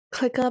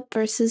ClickUp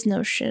versus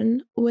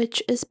Notion,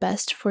 which is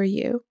best for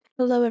you?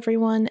 Hello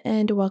everyone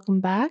and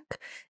welcome back.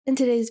 In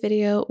today's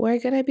video, we're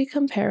going to be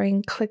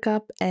comparing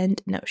ClickUp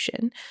and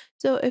Notion.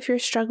 So if you're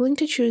struggling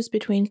to choose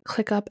between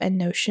ClickUp and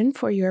Notion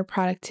for your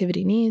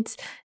productivity needs,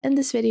 in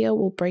this video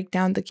we'll break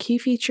down the key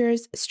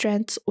features,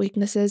 strengths,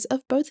 weaknesses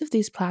of both of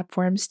these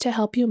platforms to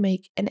help you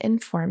make an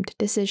informed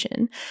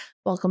decision.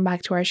 Welcome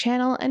back to our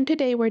channel, and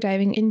today we're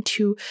diving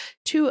into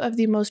two of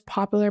the most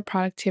popular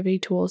productivity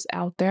tools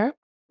out there.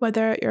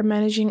 Whether you're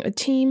managing a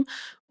team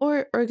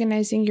or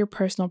organizing your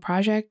personal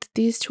project,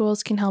 these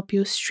tools can help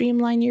you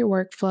streamline your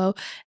workflow,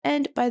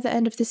 and by the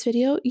end of this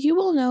video, you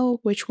will know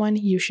which one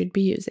you should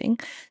be using.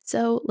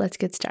 So let's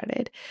get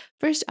started.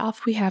 First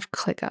off, we have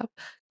ClickUp.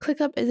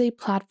 ClickUp is a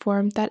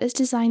platform that is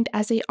designed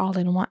as a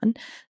all-in-one.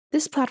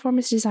 This platform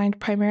is designed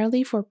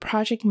primarily for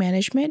project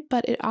management,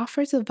 but it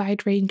offers a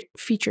wide range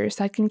of features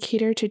that can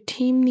cater to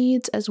team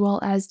needs as well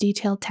as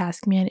detailed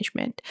task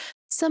management.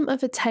 Some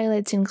of its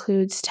highlights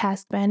includes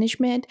task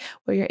management,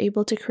 where you're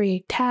able to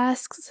create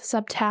tasks,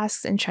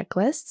 subtasks, and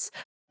checklists.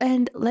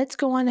 And let's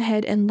go on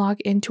ahead and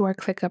log into our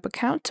ClickUp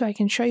account so I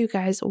can show you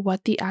guys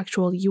what the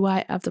actual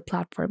UI of the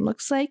platform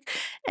looks like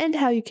and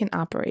how you can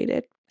operate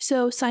it.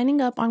 So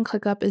signing up on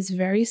ClickUp is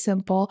very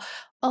simple.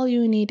 All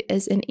you need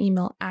is an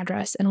email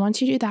address. And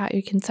once you do that,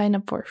 you can sign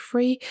up for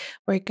free.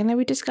 We're going to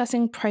be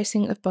discussing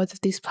pricing of both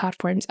of these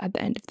platforms at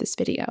the end of this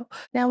video.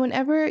 Now,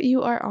 whenever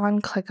you are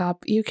on ClickUp,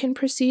 you can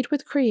proceed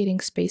with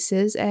creating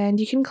spaces, and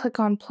you can click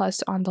on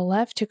plus on the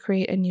left to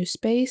create a new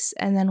space.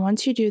 And then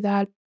once you do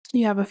that,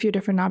 you have a few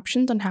different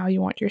options on how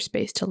you want your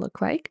space to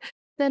look like.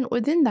 Then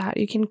within that,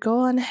 you can go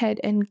on ahead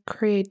and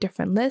create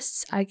different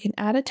lists. I can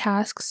add a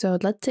task. So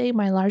let's say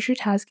my larger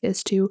task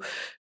is to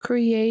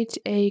create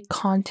a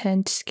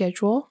content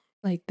schedule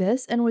like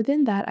this. And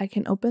within that, I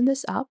can open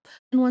this up.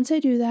 And once I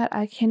do that,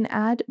 I can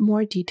add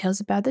more details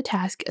about the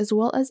task, as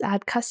well as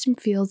add custom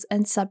fields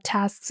and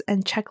subtasks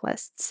and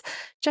checklists.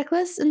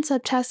 Checklists and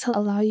subtasks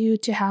allow you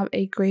to have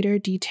a greater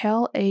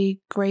detail, a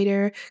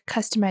greater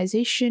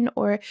customization,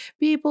 or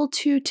be able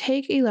to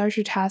take a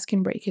larger task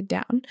and break it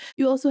down.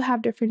 You also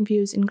have different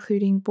views,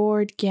 including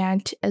board,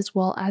 Gantt, as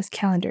well as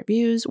calendar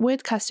views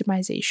with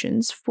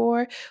customizations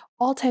for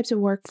all types of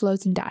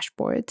workflows and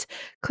dashboards.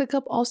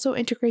 ClickUp also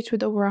integrates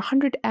with over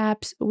 100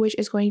 apps, which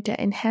is going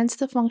to enhance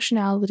the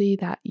functionality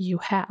that you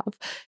have.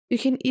 You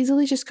can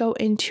easily just go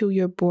into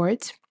your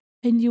boards,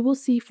 and you will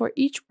see for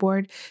each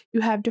board,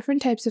 you have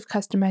different types of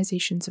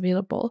customizations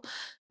available.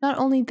 Not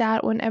only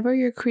that, whenever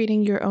you're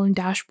creating your own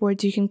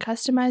dashboards, you can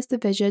customize the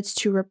widgets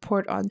to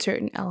report on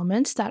certain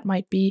elements that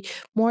might be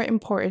more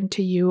important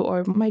to you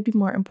or might be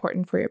more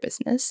important for your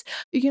business.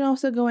 You can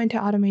also go into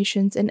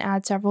automations and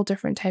add several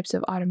different types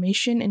of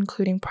automation,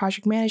 including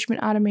project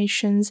management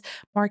automations,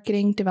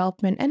 marketing,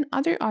 development, and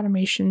other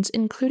automations,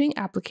 including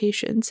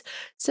applications.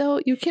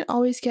 So you can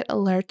always get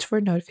alerts for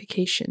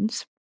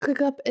notifications.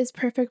 ClickUp is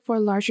perfect for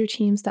larger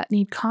teams that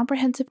need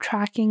comprehensive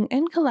tracking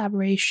and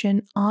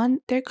collaboration on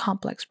their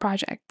complex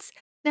projects.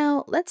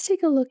 Now, let's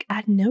take a look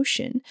at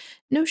Notion.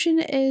 Notion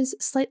is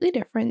slightly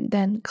different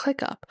than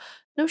ClickUp.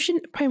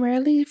 Notion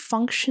primarily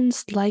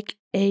functions like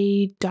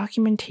a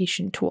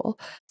documentation tool.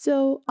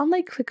 So,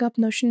 unlike ClickUp,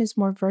 Notion is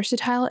more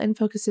versatile and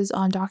focuses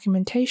on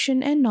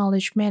documentation and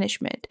knowledge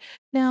management.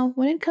 Now,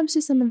 when it comes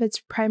to some of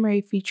its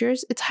primary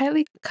features, it's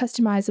highly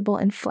customizable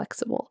and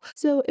flexible.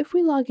 So if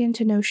we log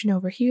into Notion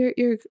over here,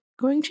 you're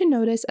going to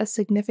notice a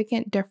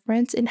significant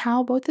difference in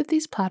how both of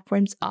these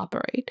platforms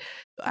operate.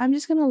 I'm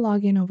just going to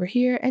log in over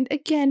here, and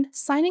again,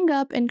 signing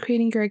up and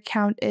creating your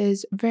account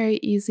is very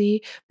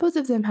easy. Both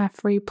of them have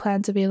free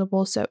plans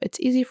available, so it's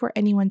easy for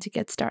anyone to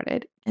get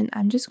started. And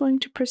I'm just going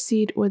to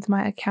proceed with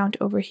my account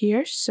over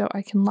here so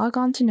I can log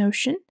on to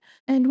Notion.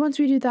 And once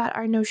we do that,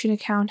 our Notion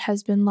account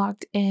has been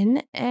logged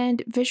in,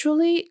 and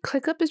visually,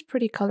 ClickUp is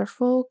pretty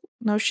colorful.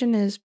 Notion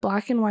is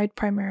black and white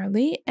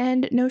primarily,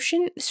 and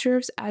Notion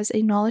serves as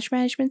a knowledge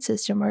management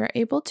system where you're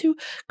able to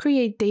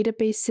create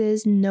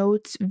databases,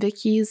 notes,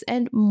 wikis,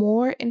 and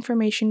more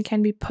information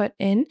can be put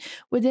in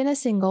within a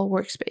single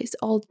workspace.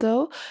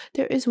 Although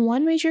there is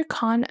one major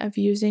con of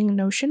using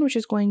Notion, which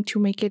is going to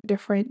make it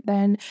different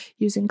than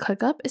using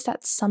ClickUp, is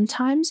that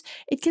sometimes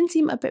it can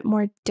seem a bit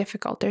more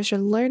difficult. There's a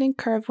learning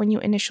curve when you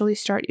initially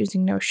start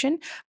using Notion,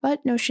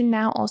 but Notion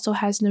now also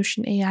has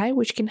Notion AI,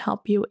 which can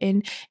help you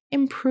in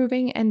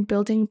improving and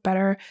building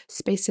better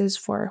spaces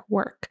for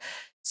work.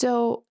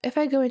 So if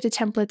I go into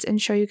templates and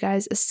show you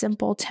guys a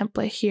simple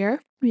template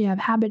here, we have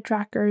habit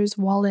trackers,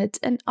 wallets,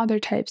 and other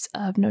types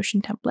of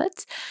Notion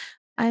templates.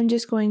 I'm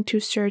just going to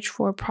search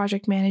for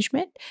project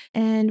management,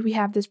 and we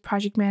have this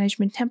project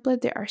management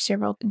template. There are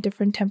several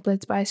different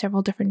templates by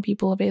several different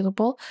people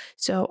available.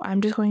 So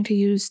I'm just going to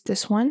use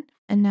this one.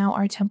 And now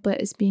our template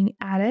is being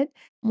added.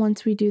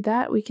 once we do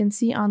that, we can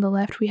see on the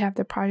left we have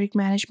the project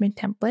management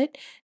template.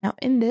 Now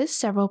in this,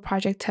 several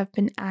projects have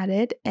been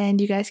added,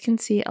 and you guys can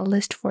see a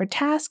list for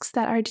tasks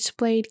that are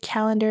displayed,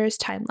 calendars,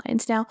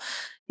 timelines. Now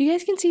you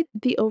guys can see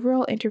the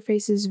overall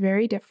interface is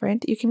very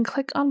different. You can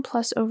click on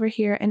plus over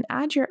here and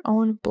add your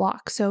own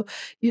block. So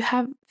you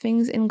have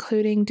things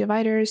including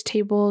dividers,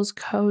 tables,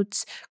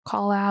 codes,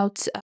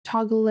 callouts,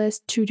 toggle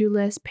list, to-do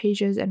list,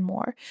 pages, and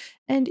more.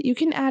 And you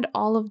can add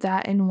all of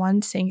that in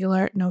one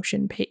singular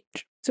Notion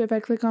page. So if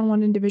I click on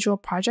one individual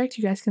project,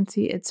 you guys can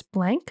see it's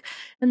blank,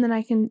 and then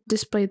I can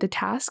display the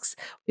tasks.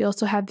 We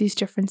also have these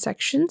different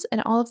sections,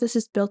 and all of this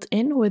is built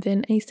in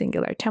within a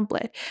singular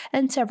template,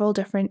 and several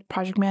different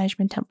project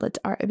management templates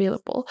are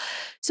available.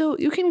 So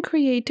you can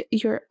create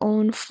your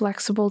own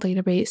flexible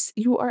database.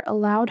 You are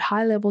allowed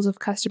high levels of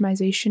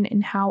customization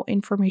in how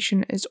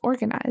information is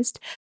organized.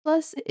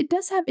 Plus, it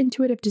does have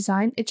intuitive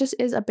design. It just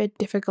is a bit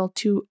difficult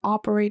to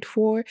operate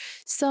for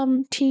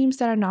some teams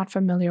that are not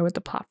familiar with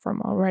the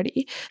platform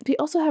already. They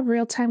also have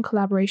real-time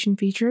collaboration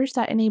features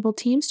that enable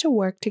teams to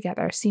work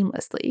together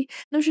seamlessly.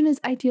 Notion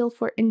is ideal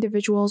for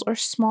individuals or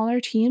smaller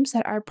teams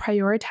that are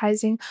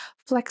prioritizing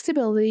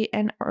flexibility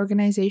and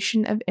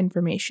organization of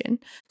information.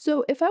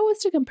 So if I was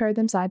to compare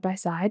them side by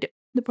side,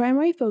 the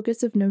primary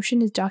focus of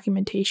Notion is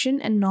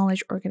documentation and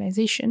knowledge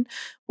organization,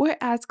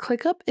 whereas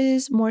ClickUp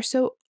is more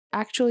so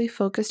actually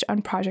focused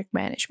on project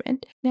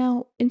management.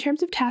 Now, in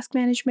terms of task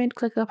management,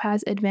 ClickUp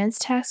has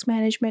advanced task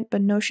management,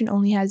 but Notion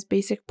only has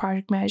basic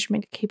project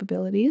management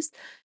capabilities.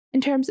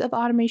 In terms of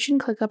automation,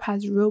 ClickUp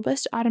has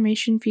robust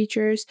automation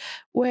features,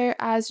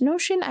 whereas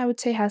Notion, I would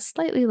say, has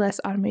slightly less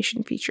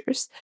automation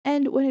features.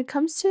 And when it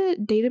comes to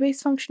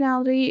database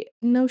functionality,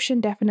 Notion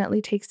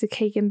definitely takes the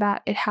cake in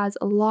that it has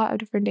a lot of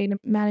different data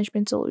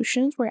management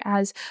solutions,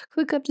 whereas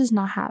ClickUp does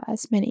not have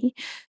as many.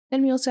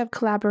 Then we also have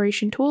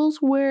collaboration tools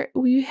where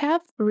we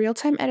have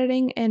real-time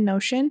editing in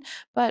Notion,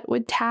 but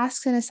with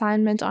tasks and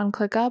assignments on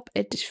ClickUp,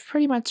 it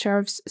pretty much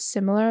serves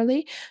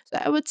similarly. So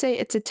I would say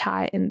it's a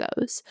tie in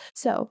those.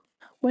 So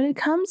when it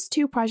comes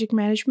to project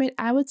management,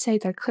 I would say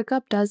that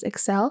ClickUp does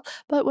excel,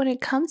 but when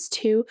it comes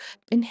to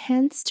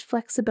enhanced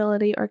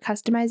flexibility or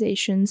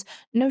customizations,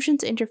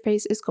 Notion's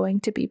interface is going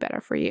to be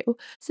better for you.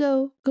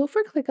 So go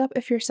for ClickUp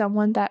if you're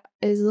someone that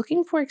is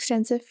looking for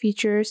extensive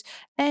features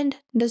and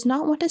does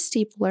not want a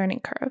steep learning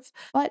curve.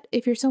 But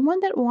if you're someone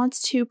that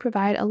wants to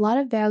provide a lot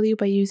of value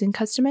by using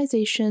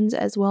customizations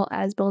as well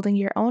as building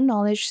your own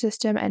knowledge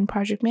system and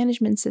project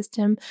management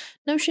system,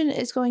 Notion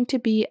is going to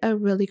be a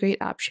really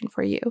great option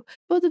for you.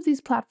 Both of these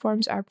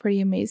platforms are pretty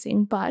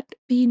amazing, but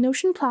the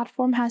Notion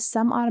platform has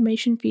some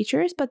automation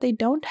features, but they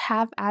don't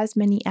have as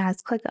many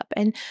as ClickUp.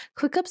 And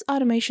ClickUp's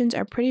automations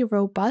are pretty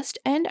robust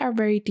and are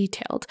very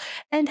detailed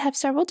and have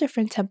several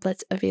different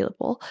templates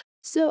available.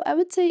 So I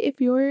would say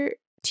if your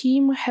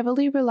team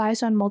heavily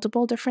relies on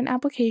multiple different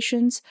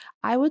applications,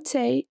 I would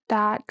say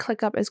that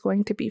ClickUp is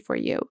going to be for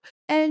you.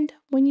 And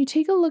when you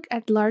take a look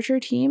at larger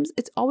teams,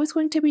 it's always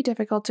going to be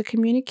difficult to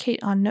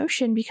communicate on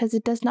Notion because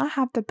it does not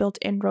have the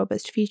built-in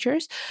robust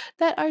features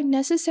that are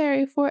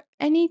necessary for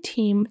any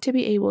team to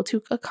be able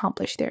to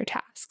accomplish their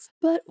tasks.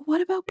 But what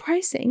about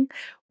pricing?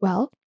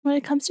 Well, when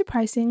it comes to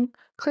pricing,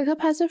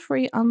 ClickUp has a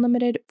free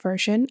unlimited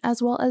version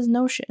as well as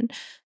Notion.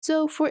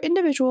 So for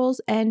individuals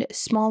and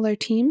smaller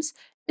teams,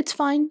 it's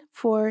fine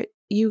for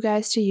you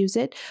guys to use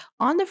it.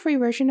 On the free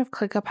version of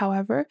ClickUp,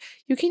 however,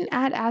 you can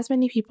add as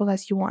many people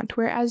as you want,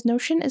 whereas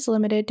Notion is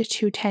limited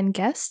to 10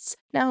 guests.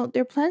 Now,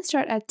 their plans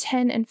start at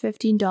 $10 and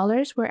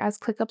 $15, whereas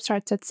ClickUp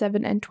starts at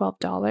 $7 and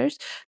 $12.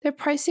 Their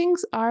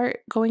pricings are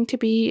going to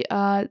be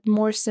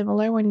more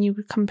similar when you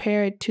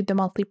compare it to the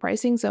monthly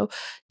pricing. So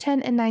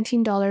 $10 and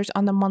 $19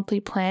 on the monthly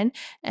plan,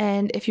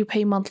 and if you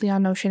pay monthly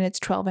on Notion, it's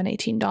 $12 and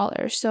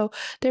 $18. So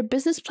their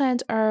business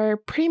plans are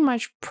pretty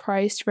much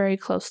priced very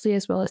closely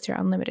as well as their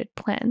unlimited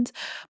plans.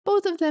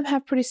 Both of them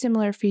have pretty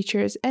similar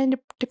features, and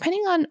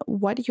depending on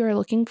what you're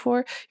looking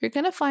for, you're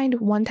going to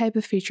find one type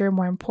of feature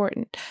more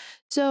important.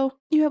 So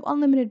you have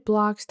unlimited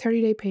blocks,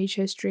 30-day page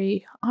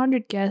history,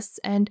 100 guests,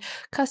 and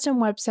custom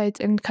websites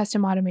and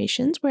custom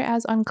automations,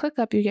 whereas on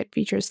ClickUp you get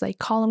features like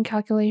column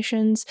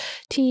calculations,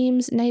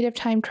 teams, native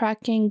time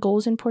tracking,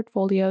 goals and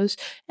portfolios,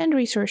 and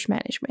resource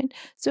management.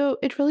 So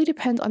it really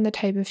depends on the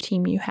type of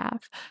team you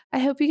have. I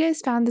hope you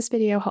guys found this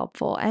video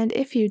helpful, and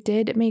if you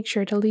did, make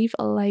sure to leave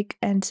a like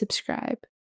and subscribe.